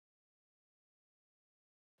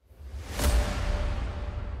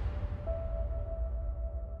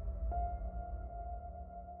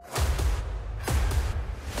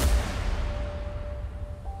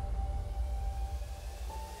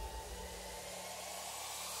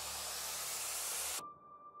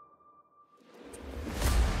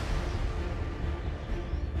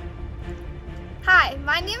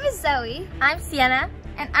my name is Zoe. I'm Sienna.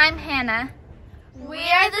 And I'm Hannah. We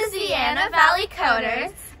are the Sienna Valley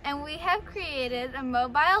Coders, and we have created a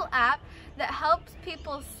mobile app that helps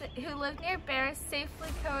people who live near bears safely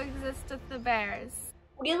coexist with the bears.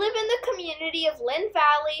 We live in the community of Lynn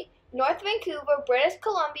Valley, North Vancouver, British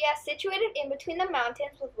Columbia, situated in between the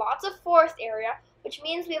mountains with lots of forest area, which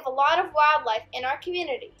means we have a lot of wildlife in our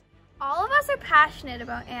community. All of us are passionate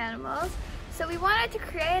about animals, so we wanted to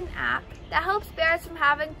create an app that helps bears from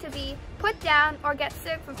having to be put down or get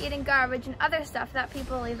sick from eating garbage and other stuff that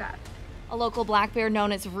people leave out. A local black bear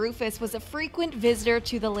known as Rufus was a frequent visitor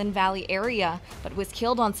to the Lynn Valley area, but was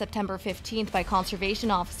killed on September 15th by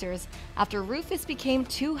conservation officers after Rufus became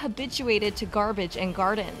too habituated to garbage and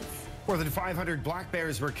gardens. More than 500 black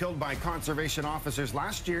bears were killed by conservation officers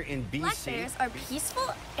last year in BC. Black bears are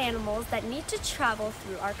peaceful animals that need to travel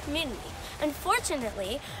through our community.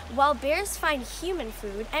 Unfortunately, while bears find human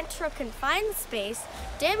food, enter a confined space,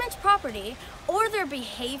 damage property, or their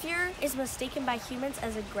behavior is mistaken by humans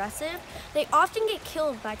as aggressive, they often get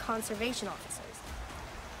killed by conservation officers.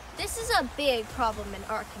 This is a big problem in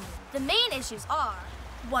our community. The main issues are: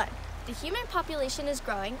 1. The human population is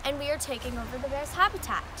growing and we are taking over the bear's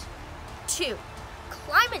habitat. 2.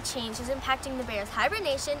 Climate change is impacting the bear's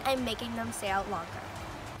hibernation and making them stay out longer.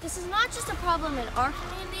 This is not just a problem in our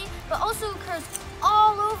community, but also occurs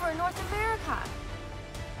all over North America.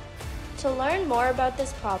 To learn more about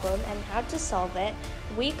this problem and how to solve it,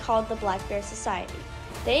 we called the Black Bear Society.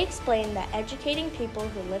 They explained that educating people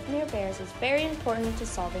who live near bears is very important to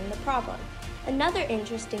solving the problem. Another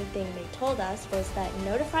interesting thing they told us was that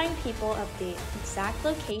notifying people of the exact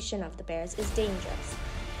location of the bears is dangerous.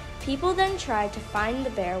 People then tried to find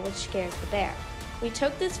the bear, which scares the bear. We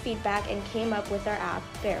took this feedback and came up with our app,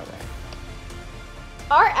 Bear Aware.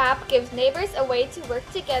 Our app gives neighbors a way to work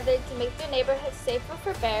together to make their neighborhood safer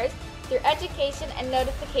for bears through education and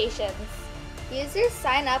notifications. Users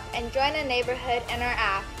sign up and join a neighborhood in our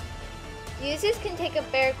app. Users can take a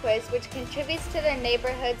bear quiz, which contributes to their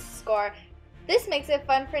neighborhood's score. This makes it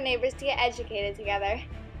fun for neighbors to get educated together.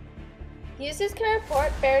 Users can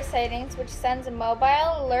report bear sightings, which sends a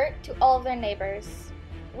mobile alert to all of their neighbors.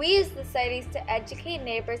 We use the sightings to educate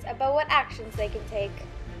neighbors about what actions they can take.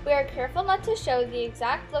 We are careful not to show the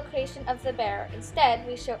exact location of the bear. Instead,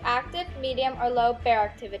 we show active, medium, or low bear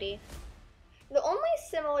activity. The only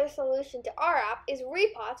similar solution to our app is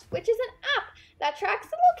Repots, which is an app that tracks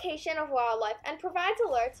the location of wildlife and provides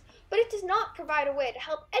alerts, but it does not provide a way to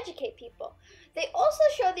help educate people. They also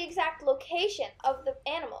show the exact location of the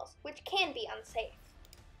animals, which can be unsafe.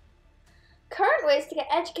 Current ways to get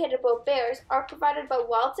educated about bears are provided by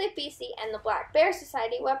WildSafe BC and the Black Bear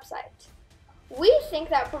Society website. We think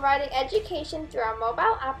that providing education through our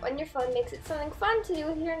mobile app on your phone makes it something fun to do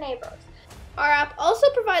with your neighbors. Our app also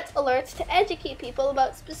provides alerts to educate people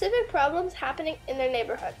about specific problems happening in their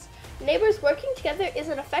neighborhoods. Neighbors working together is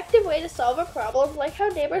an effective way to solve a problem, like how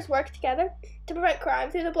neighbors work together to prevent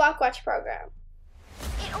crime through the Block Watch program.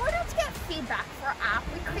 In order to get feedback for our app,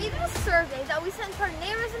 we created a survey that we sent to our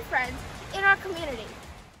neighbors and friends in our community.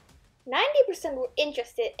 90% were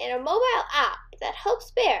interested in a mobile app that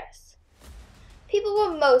helps bears. People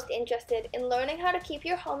were most interested in learning how to keep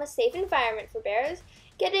your home a safe environment for bears,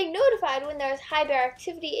 getting notified when there is high bear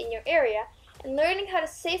activity in your area, and learning how to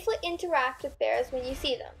safely interact with bears when you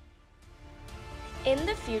see them. In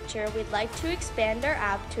the future, we'd like to expand our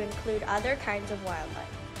app to include other kinds of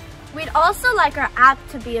wildlife. We'd also like our app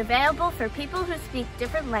to be available for people who speak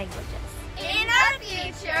different languages. In our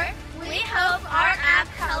future, we hope our